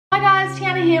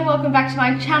here, welcome back to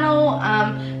my channel.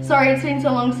 Sorry it's been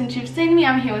so long since you've seen me.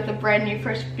 I'm here with a brand new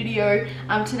fresh video.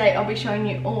 Today I'll be showing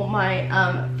you all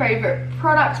my favorite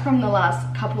products from the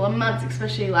last couple of months,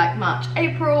 especially like March,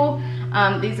 April.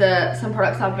 These are some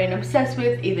products I've been obsessed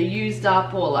with, either used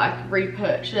up or like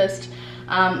repurchased.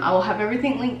 I will have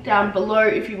everything linked down below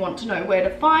if you want to know where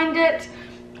to find it.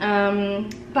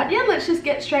 But yeah, let's just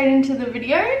get straight into the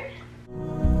video.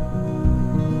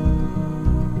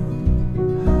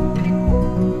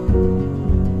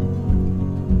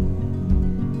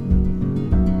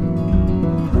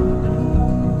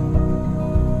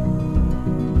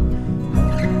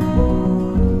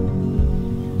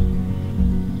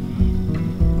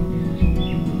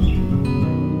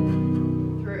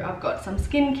 Some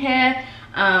skincare,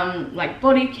 like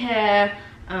body care,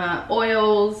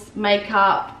 oils,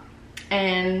 makeup,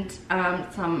 and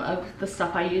some of the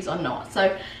stuff I use or not.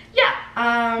 So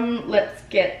yeah, let's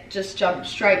just jump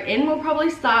straight in. We'll probably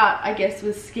start, I guess,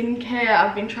 with skincare.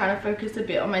 I've been trying to focus a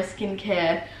bit on my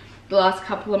skincare the last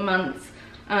couple of months.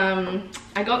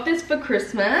 I got this for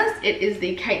Christmas. It is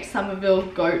the Kate Somerville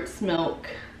Goat's Milk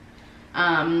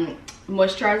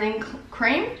moisturizing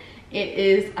cream. It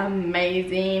is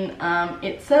amazing.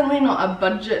 It's certainly not a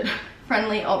budget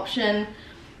friendly option,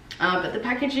 but the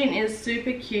packaging is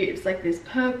super cute. It's like this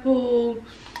purple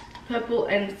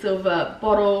and silver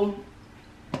bottle.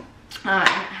 It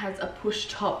has a push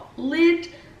top lid,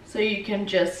 so you can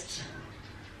just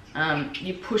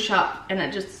you push up and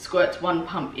it just squirts one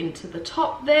pump into the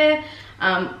top there,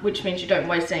 which means you don't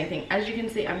waste anything. As you can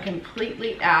see, I'm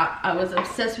completely out. I was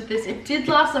obsessed with this. It did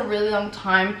last a really long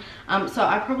time, so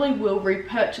I probably will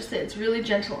repurchase it. It's really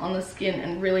gentle on the skin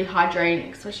and really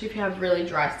hydrating, especially if you have really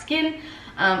dry skin.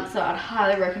 So I'd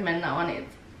highly recommend that one.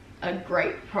 It's a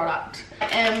great product. I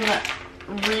am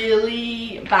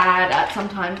really bad at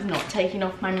sometimes not taking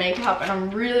off my makeup, and I'm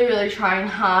really trying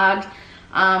hard.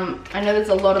 I know there's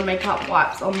a lot of makeup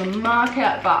wipes on the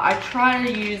market, but I try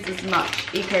to use as much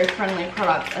eco-friendly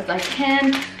products as I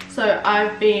can. So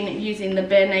I've been using the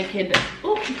Bare Naked,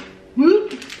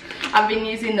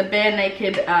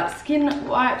 skin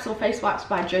wipes or face wipes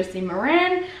by Josie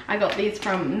Moran. I got these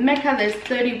from Mecca. There's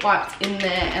 30 wipes in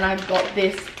there, and I got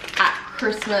this at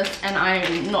Christmas, and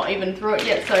I'm not even through it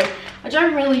yet. So I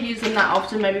don't really use them that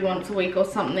often, maybe once a week or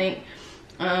something.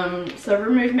 So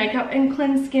remove makeup and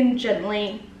cleanse skin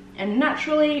gently and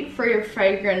naturally, free of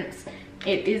fragrance.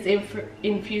 It is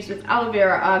infused with aloe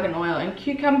vera, argan oil, and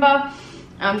cucumber.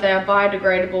 They are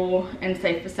biodegradable and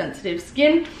safe for sensitive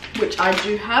skin, which I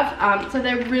do have. So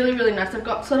they're really nice. They've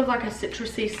got sort of like a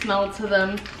citrusy smell to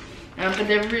them, but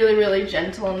they're really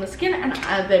gentle on the skin, and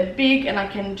they're big, and I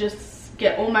can just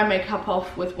get all my makeup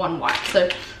off with one wipe. So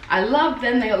I love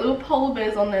them. They got little polar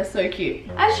bears on there, so cute.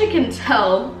 As you can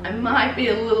tell, I might be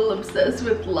a little obsessed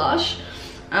with Lush.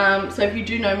 So if you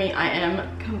do know me, I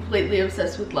am completely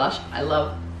obsessed with Lush. I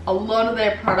love a lot of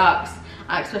their products,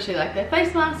 especially like their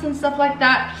face masks and stuff like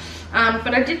that.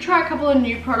 But I did try a couple of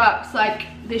new products like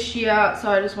this year,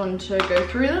 so I just wanted to go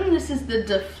through them. This is the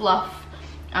DeFluff.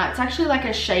 It's actually like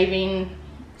a shaving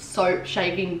soap,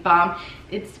 shaving balm.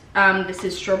 It's this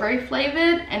is strawberry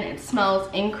flavored, and it smells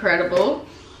incredible.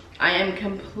 I am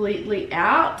completely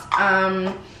out,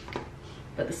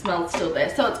 but the smell's still there.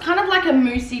 So it's kind of like a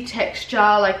moussey texture,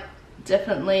 like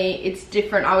definitely it's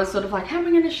different. I was sort of like, how am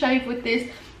I going to shave with this?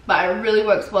 But it really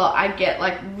works well. I get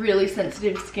like really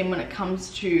sensitive skin when it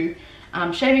comes to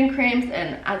shaving creams,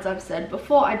 and as I've said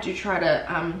before, I do try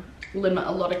to limit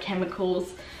a lot of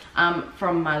chemicals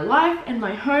from my life and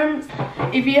my home.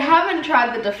 If you haven't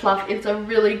tried the DeFluff, it's a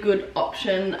really good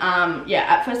option. Yeah,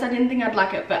 at first I didn't think I'd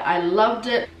like it, but I loved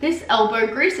it. This elbow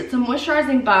grease, it's a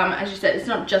moisturizing balm. As you said, it's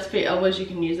not just for your elbows. You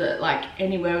can use it like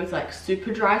anywhere with like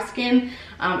super dry skin,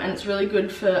 and it's really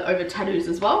good for over tattoos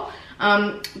as well.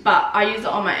 But I use it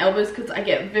on my elbows because I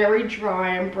get very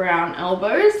dry and brown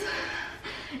elbows.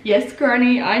 Yes,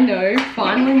 granny, I know,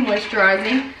 finally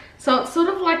moisturizing. So it's sort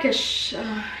of like I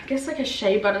guess like a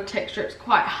shea butter texture. It's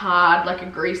quite hard, like a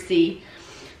greasy.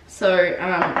 So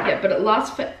yeah, but it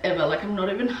lasts forever. Like I'm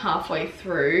not even halfway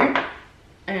through,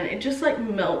 and it just like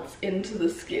melts into the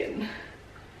skin.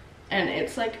 And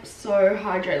it's like so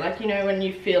hydrated. Like, you know, when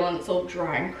you feel and it's all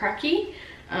dry and cracky.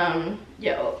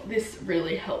 Yeah, this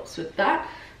really helps with that.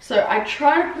 So I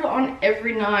try to put it on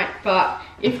every night, but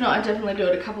if not, I definitely do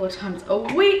it a couple of times a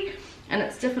week. And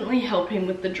it's definitely helping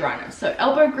with the dryness. So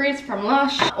elbow grease from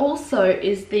Lush. Also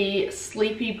is the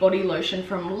Sleepy Body Lotion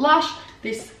from Lush.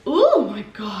 This, oh my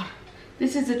god,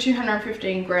 this is a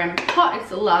 215 gram pot.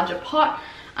 It's a larger pot.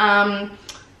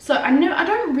 So I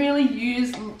don't really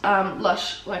use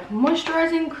Lush like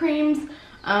moisturizing creams,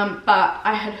 but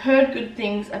I had heard good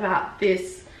things about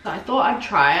this So I thought I'd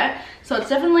try it. So it's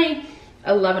definitely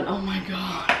 11. Oh my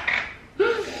god.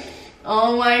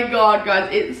 Oh my god, guys,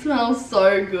 it smells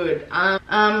so good.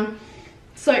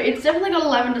 So it's definitely got a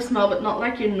lavender smell, but not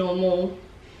like your normal,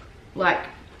 like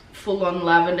full-on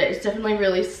lavender. It's definitely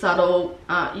really subtle.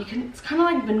 It's kind of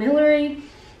like vanilla-y,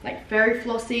 like very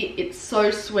flossy. It's so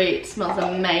sweet. It smells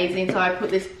amazing. So I put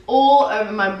this all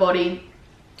over my body,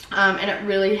 and it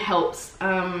really helps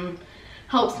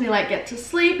me like get to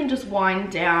sleep and just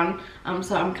wind down.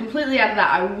 So I'm completely out of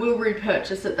that. I will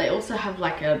repurchase it. They also have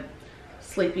like a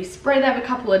sleepy spray. They have a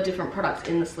couple of different products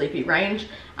in the sleepy range.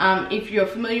 If you're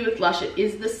familiar with Lush, it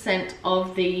is the scent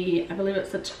of the, I believe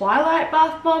it's the Twilight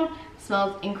Bath Bomb. It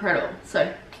smells incredible,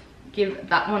 so give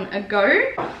that one a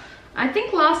go. I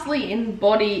think lastly in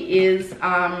body is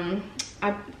I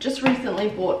just recently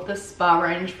bought the spa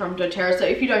range from Doterra. So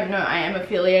if you don't know, I am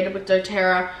affiliated with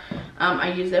Doterra.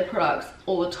 I use their products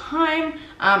all the time,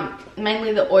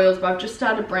 mainly the oils, but I've just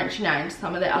started branching out into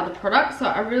some of their other products, so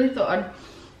I really thought I'd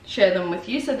share them with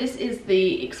you. So this is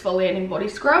the exfoliating body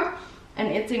scrub, and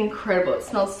it's incredible. It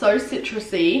smells so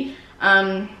citrusy,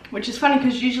 which is funny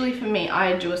because usually for me,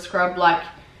 I do a scrub like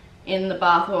in the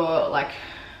bath or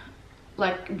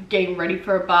like getting ready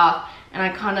for a bath, and I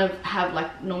kind of have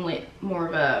like normally more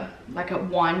of a like a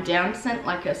wind down scent,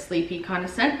 like a sleepy kind of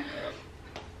scent.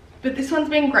 But this one's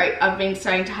been great. I've been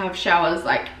starting to have showers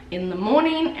like in the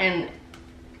morning and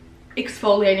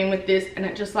exfoliating with this, and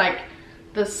it just like,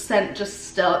 the scent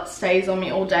just stays on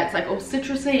me all day. It's like all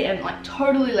citrusy and like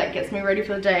totally like gets me ready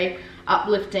for the day,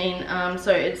 uplifting.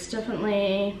 So it's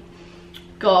definitely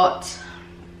got,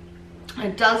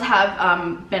 it does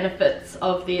have benefits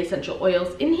of the essential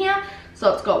oils in here.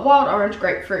 So it's got wild orange,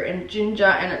 grapefruit and ginger,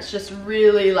 and it's just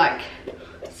really like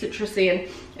citrusy, and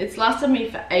it's lasted me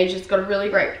for ages. It's got a really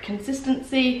great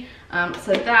consistency.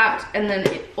 So that, and then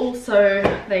it also,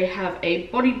 they have a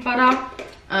body butter,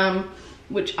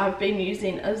 which I've been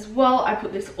using as well. I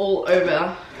put this all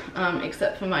over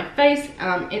except for my face.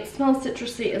 It smells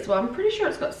citrusy as well. I'm pretty sure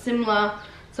it's got similar,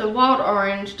 so wild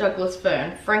orange, Douglas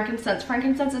fir, frankincense.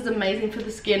 Frankincense is amazing for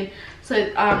the skin.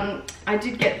 So I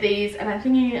did get these, and I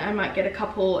think I might get a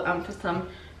couple for some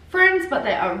friends, but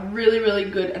they are really, really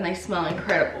good and they smell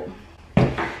incredible.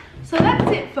 So that's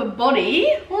it for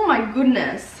body. Oh my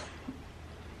goodness.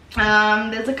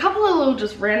 There's a couple of little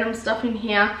just random stuff in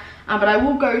here, but I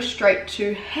will go straight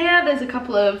to hair. There's a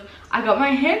couple of, I got my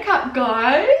hair cut,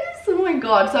 guys. Oh my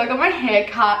god. So I got my hair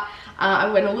cut. I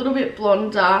went a little bit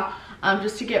blonder,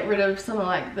 just to get rid of some of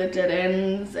like the dead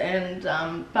ends, and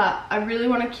but I really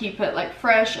want to keep it like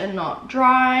fresh and not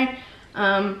dry.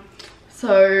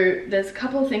 So there's a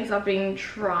couple of things I've been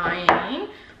trying.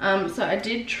 So I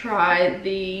did try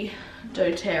the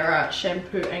Doterra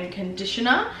shampoo and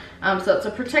conditioner. So it's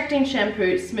a protecting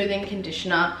shampoo, smoothing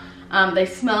conditioner. They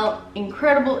smell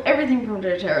incredible. Everything from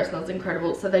Doterra smells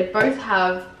incredible. So they both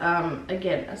have,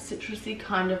 again, a citrusy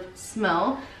kind of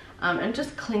smell, and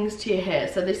just clings to your hair.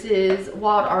 So this is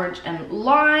wild orange and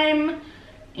lime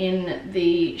in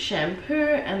the shampoo,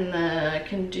 and the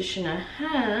conditioner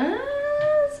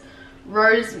has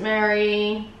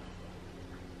rosemary,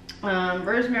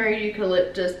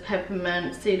 eucalyptus,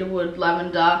 peppermint, cedarwood,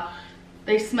 lavender.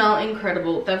 They smell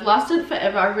incredible. They've lasted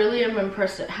forever. I really am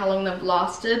impressed at how long they've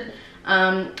lasted.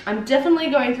 I'm definitely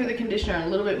going through the conditioner a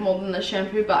little bit more than the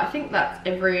shampoo, but I think that's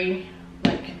every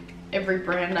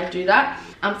brand I do that.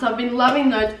 So I've been loving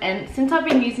those, and since I've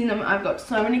been using them, I've got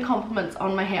so many compliments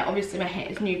on my hair. Obviously my hair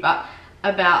is new, but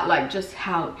about like just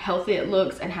how healthy it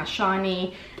looks and how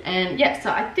shiny, and yeah, so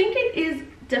I think it is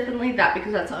definitely that,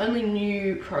 because that's the only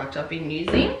new product I've been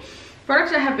using.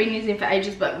 Product I have been using for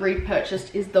ages but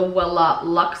repurchased is the Wella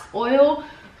Luxe Oil.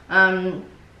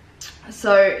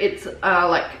 So it's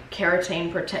like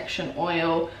keratin protection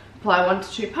oil. Apply 1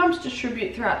 to 2 pumps,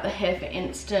 distribute throughout the hair for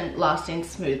instant lasting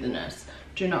smoothness.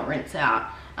 Do not rinse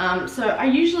out. So I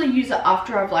usually use it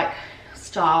after I've like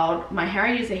styled my hair.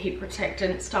 I use a heat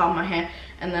protectant, style my hair,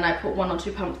 and then I put 1 or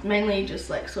 2 pumps, mainly just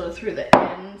like sort of through the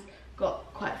ends.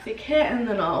 Got quite thick hair, and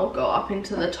then I'll go up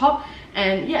into the top,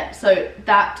 and yeah, so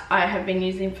that I have been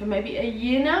using for maybe a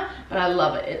year now, but I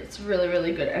love it. It's really,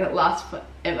 really good, and it lasts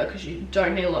forever because you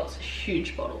don't need lots of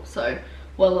huge bottles. So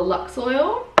Wella Luxe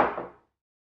Oil.